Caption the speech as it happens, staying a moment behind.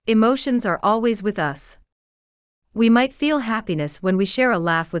Emotions are always with us. We might feel happiness when we share a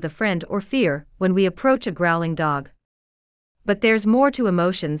laugh with a friend or fear when we approach a growling dog. But there's more to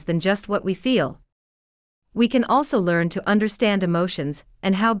emotions than just what we feel. We can also learn to understand emotions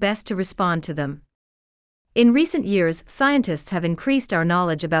and how best to respond to them. In recent years, scientists have increased our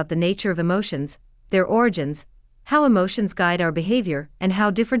knowledge about the nature of emotions, their origins, how emotions guide our behavior, and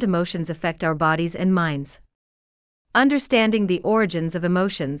how different emotions affect our bodies and minds. Understanding the origins of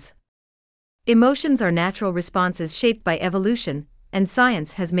emotions. Emotions are natural responses shaped by evolution, and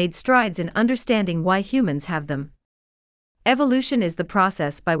science has made strides in understanding why humans have them. Evolution is the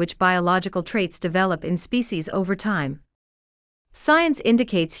process by which biological traits develop in species over time. Science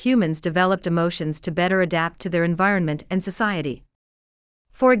indicates humans developed emotions to better adapt to their environment and society.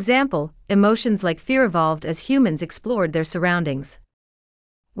 For example, emotions like fear evolved as humans explored their surroundings.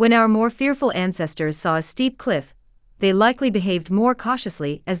 When our more fearful ancestors saw a steep cliff, they likely behaved more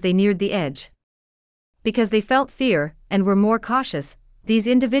cautiously as they neared the edge. Because they felt fear and were more cautious, these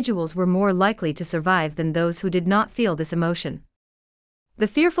individuals were more likely to survive than those who did not feel this emotion. The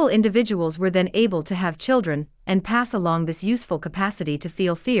fearful individuals were then able to have children and pass along this useful capacity to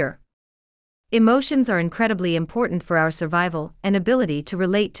feel fear. Emotions are incredibly important for our survival and ability to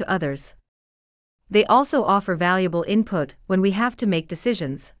relate to others. They also offer valuable input when we have to make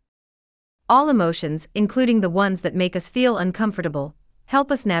decisions. All emotions, including the ones that make us feel uncomfortable,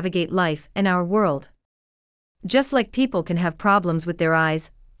 help us navigate life and our world. Just like people can have problems with their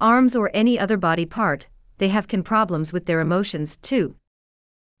eyes, arms, or any other body part, they can problems with their emotions too.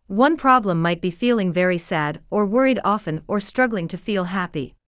 One problem might be feeling very sad or worried often or struggling to feel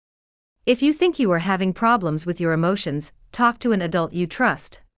happy. If you think you are having problems with your emotions, talk to an adult you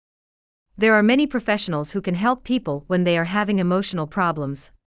trust. There are many professionals who can help people when they are having emotional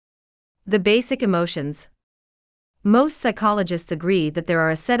problems. The basic emotions. Most psychologists agree that there are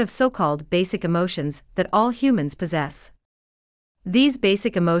a set of so-called basic emotions that all humans possess. These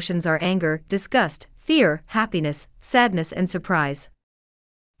basic emotions are anger, disgust, fear, happiness, sadness, and surprise.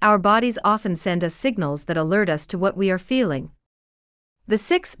 Our bodies often send us signals that alert us to what we are feeling. The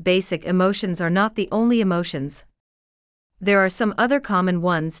 6 basic emotions are not the only emotions. There are some other common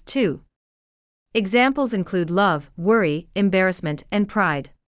ones too. Examples include love, worry, embarrassment, and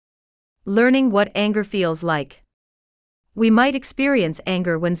pride. Learning what anger feels like. We might experience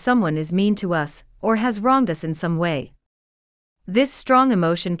anger when someone is mean to us or has wronged us in some way. This strong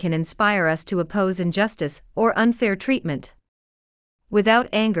emotion can inspire us to oppose injustice or unfair treatment. Without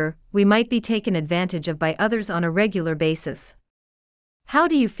anger, we might be taken advantage of by others on a regular basis. How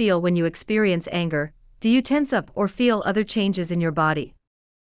do you feel when you experience anger? Do you tense up or feel other changes in your body?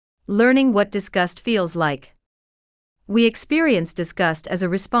 Learning what disgust feels like. We experience disgust as a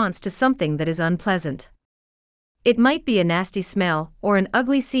response to something that is unpleasant. It might be a nasty smell or an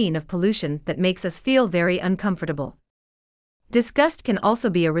ugly scene of pollution that makes us feel very uncomfortable. Disgust can also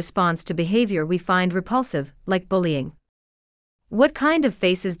be a response to behavior we find repulsive, like bullying. What kind of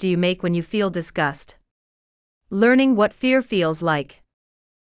faces do you make when you feel disgust? Learning what fear feels like.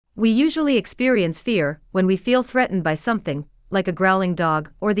 We usually experience fear when we feel threatened by something, like a growling dog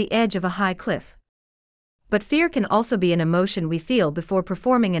or the edge of a high cliff. But fear can also be an emotion we feel before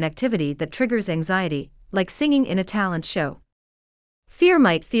performing an activity that triggers anxiety, like singing in a talent show. Fear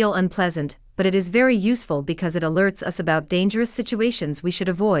might feel unpleasant, but it is very useful because it alerts us about dangerous situations we should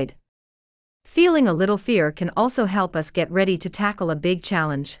avoid. Feeling a little fear can also help us get ready to tackle a big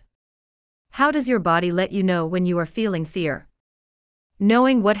challenge. How does your body let you know when you are feeling fear?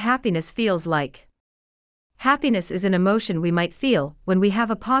 Knowing what happiness feels like. Happiness is an emotion we might feel when we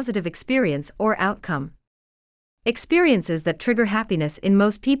have a positive experience or outcome. Experiences that trigger happiness in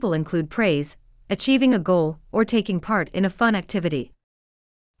most people include praise, achieving a goal, or taking part in a fun activity.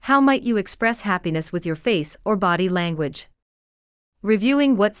 How might you express happiness with your face or body language?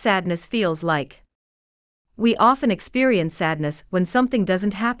 Reviewing what sadness feels like. We often experience sadness when something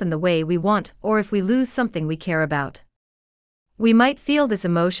doesn't happen the way we want or if we lose something we care about. We might feel this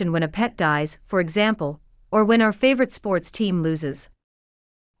emotion when a pet dies, for example, or when our favorite sports team loses.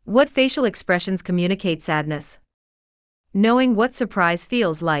 What facial expressions communicate sadness? Knowing what surprise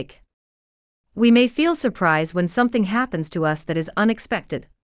feels like. We may feel surprise when something happens to us that is unexpected.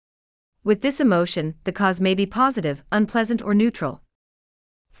 With this emotion, the cause may be positive, unpleasant, or neutral.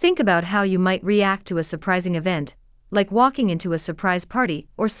 Think about how you might react to a surprising event, like walking into a surprise party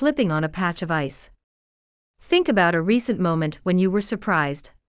or slipping on a patch of ice. Think about a recent moment when you were surprised.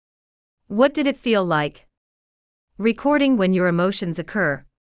 What did it feel like? Recording when your emotions occur.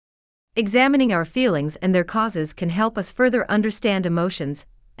 Examining our feelings and their causes can help us further understand emotions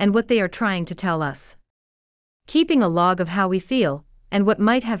and what they are trying to tell us. Keeping a log of how we feel, and what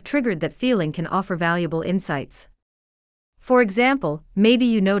might have triggered that feeling can offer valuable insights. For example, maybe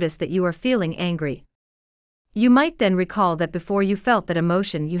you notice that you are feeling angry. You might then recall that before you felt that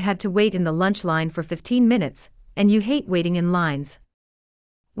emotion you had to wait in the lunch line for 15 minutes, and you hate waiting in lines.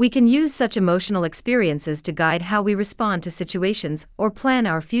 We can use such emotional experiences to guide how we respond to situations or plan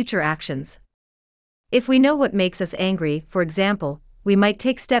our future actions. If we know what makes us angry, for example, we might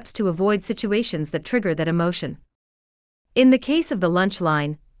take steps to avoid situations that trigger that emotion. In the case of the lunch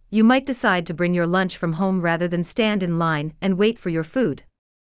line, you might decide to bring your lunch from home rather than stand in line and wait for your food.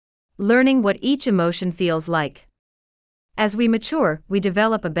 Learning what each emotion feels like. As we mature, we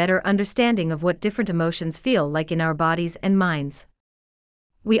develop a better understanding of what different emotions feel like in our bodies and minds.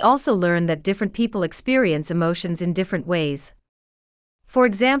 We also learn that different people experience emotions in different ways. For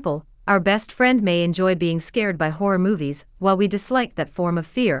example, our best friend may enjoy being scared by horror movies, while we dislike that form of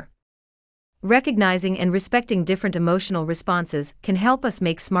fear. Recognizing and respecting different emotional responses can help us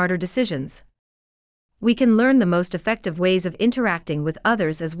make smarter decisions. We can learn the most effective ways of interacting with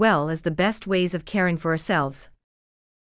others as well as the best ways of caring for ourselves.